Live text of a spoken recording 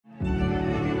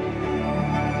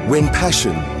When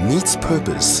passion meets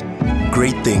purpose,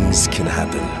 great things can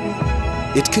happen.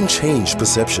 It can change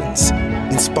perceptions,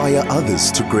 inspire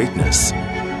others to greatness.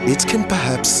 It can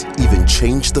perhaps even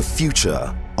change the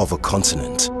future of a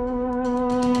continent.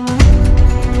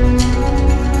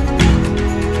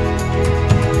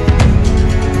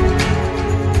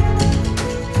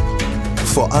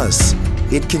 For us,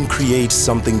 it can create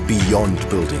something beyond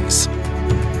buildings.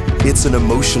 It's an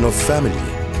emotion of family,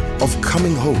 of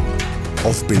coming home,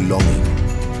 of belonging.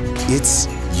 It's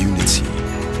unity.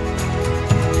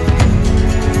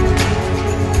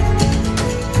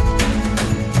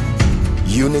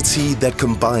 Unity that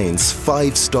combines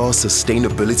 5-star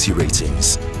sustainability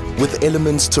ratings with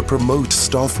elements to promote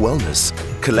staff wellness,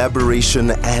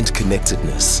 collaboration and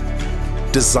connectedness.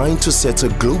 Designed to set a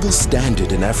global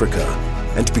standard in Africa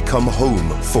and become home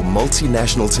for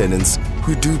multinational tenants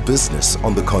who do business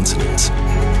on the continent.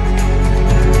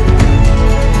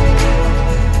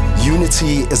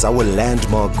 Unity is our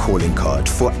landmark calling card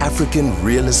for African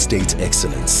real estate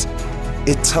excellence.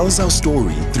 It tells our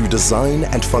story through design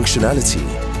and functionality,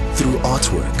 through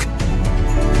artwork,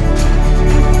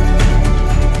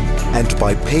 and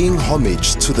by paying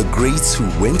homage to the greats who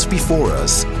went before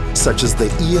us, such as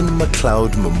the Ian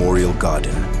MacLeod Memorial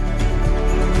Garden.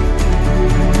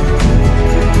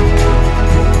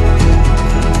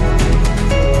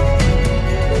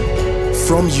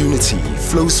 From unity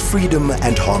flows freedom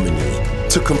and harmony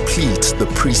to complete the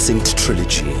Precinct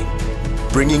trilogy,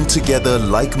 bringing together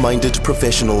like-minded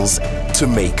professionals to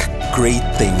make great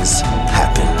things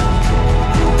happen.